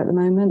over there at the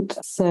moment.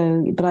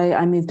 So, but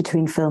I move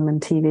between film and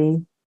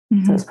TV.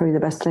 So that's probably the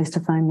best place to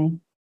find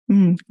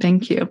me.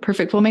 Thank you.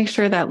 Perfect. We'll make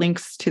sure that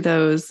links to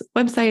those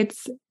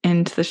websites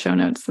into the show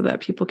notes so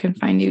that people can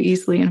find you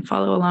easily and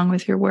follow along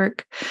with your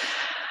work.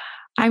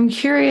 I'm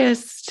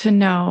curious to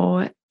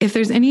know if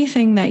there's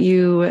anything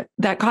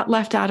that got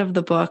left out of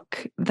the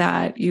book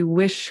that you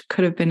wish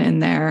could have been in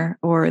there,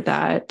 or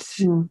that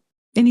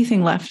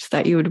anything left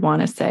that you would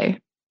want to say.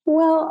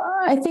 Well,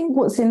 I think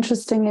what's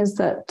interesting is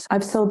that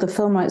I've sold the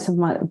film rights of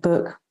my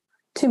book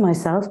to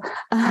myself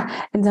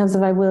in terms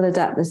of I will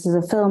adapt this as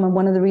a film. And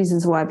one of the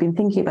reasons why I've been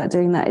thinking about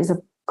doing that is, of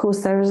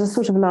course, there is a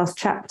sort of last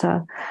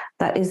chapter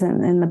that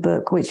isn't in the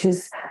book, which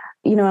is,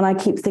 and I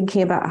keep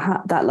thinking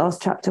about that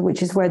last chapter,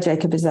 which is where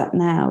Jacob is at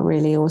now,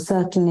 really, or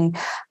certainly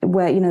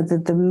where,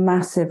 the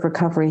massive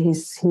recovery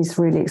he's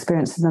really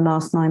experienced in the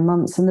last 9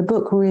 months. And the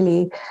book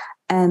really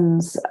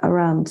ends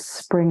around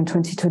spring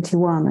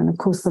 2021. And of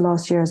course, the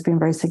last year has been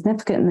very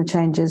significant in the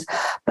changes.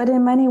 But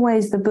in many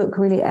ways, the book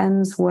really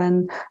ends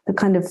when the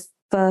kind of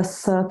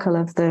first circle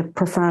of the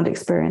profound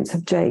experience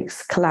of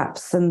Jake's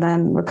collapse and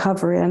then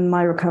recovery and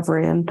my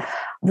recovery and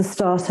the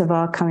start of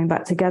our coming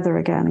back together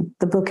again.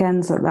 The book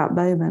ends at that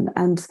moment.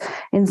 And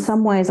in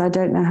some ways, I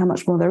don't know how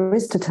much more there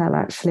is to tell,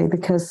 actually,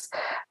 because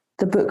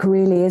the book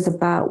really is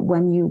about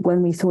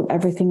when we thought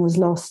everything was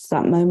lost,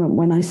 that moment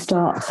when I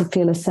start to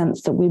feel a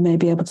sense that we may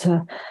be able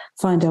to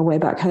find our way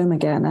back home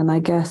again. And I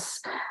guess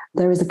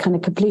there is a kind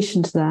of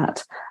completion to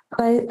that.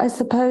 I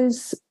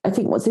suppose, I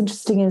think what's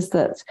interesting is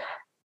that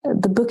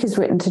the book is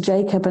written to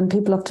Jacob, and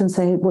people often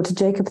say, what did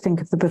Jacob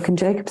think of the book? And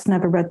Jacob's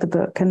never read the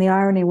book. And the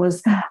irony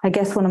was, I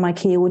guess one of my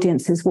key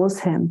audiences was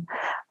him.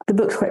 The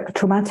book's quite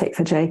traumatic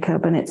for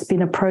Jacob, and it's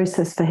been a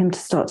process for him to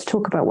start to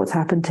talk about what's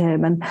happened to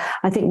him. And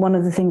I think one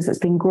of the things that's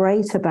been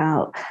great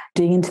about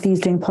doing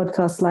interviews, doing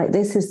podcasts like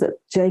this, is that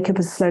Jacob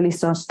has slowly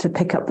started to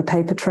pick up the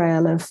paper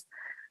trail of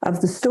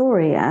the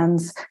story.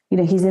 And,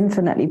 he's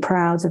infinitely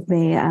proud of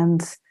me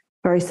and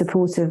very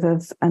supportive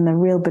of, and a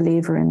real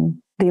believer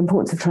in the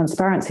importance of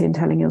transparency in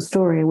telling your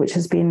story, which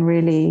has been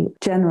really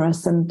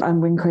generous, and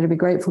I'm incredibly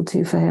grateful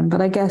for him. But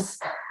I guess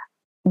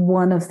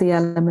one of the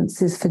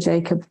elements is for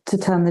Jacob to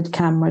turn the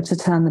camera, to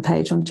turn the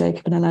page on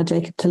Jacob and allow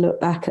Jacob to look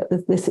back at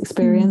this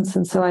experience.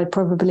 And so I'd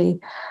probably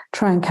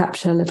try and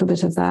capture a little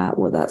bit of that,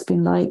 what that's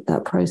been like,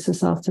 that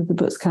process after the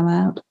book's come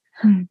out,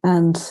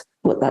 and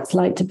what that's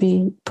like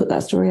to put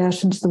that story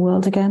out into the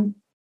world again.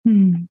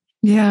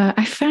 Yeah,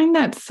 I find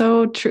that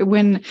so true.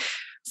 When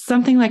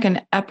something like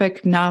an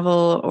epic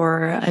novel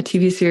or a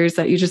TV series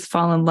that you just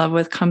fall in love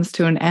with comes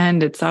to an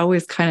end, it's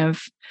always kind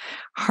of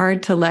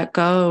hard to let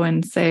go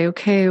and say,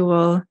 okay,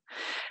 well,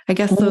 I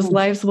guess those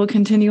lives will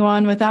continue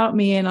on without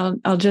me,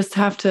 and I'll just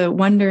have to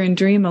wonder and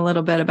dream a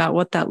little bit about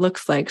what that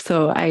looks like.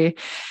 So I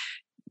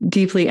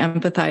deeply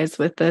empathize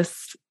with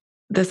this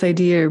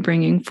idea you're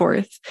bringing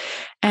forth.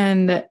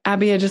 And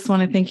Abby, I just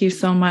want to thank you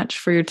so much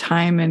for your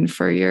time and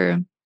for your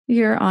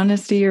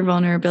honesty, your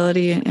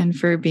vulnerability, and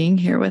for being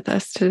here with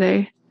us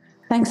today.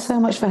 Thanks so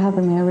much for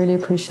having me. I really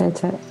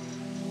appreciate it.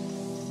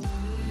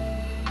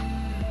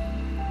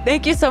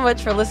 Thank you so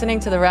much for listening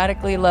to the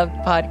Radically Loved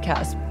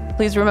podcast.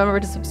 Please remember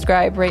to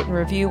subscribe, rate, and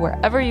review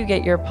wherever you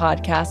get your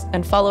podcasts,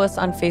 and follow us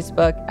on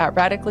Facebook at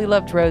Radically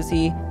Loved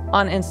Rosie,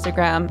 on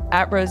Instagram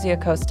at Rosie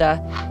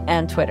Acosta,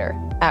 and Twitter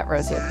at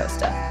Rosie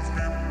Acosta.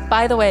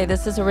 By the way,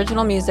 this is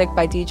original music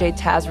by DJ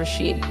Taz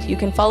Rashid. You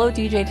can follow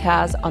DJ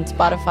Taz on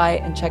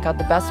Spotify and check out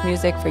the best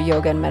music for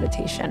yoga and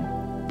meditation.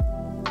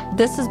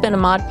 This has been a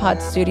Mod Pod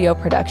Studio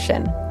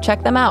production.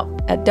 Check them out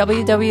at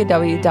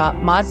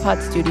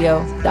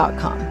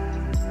www.modpodstudio.com.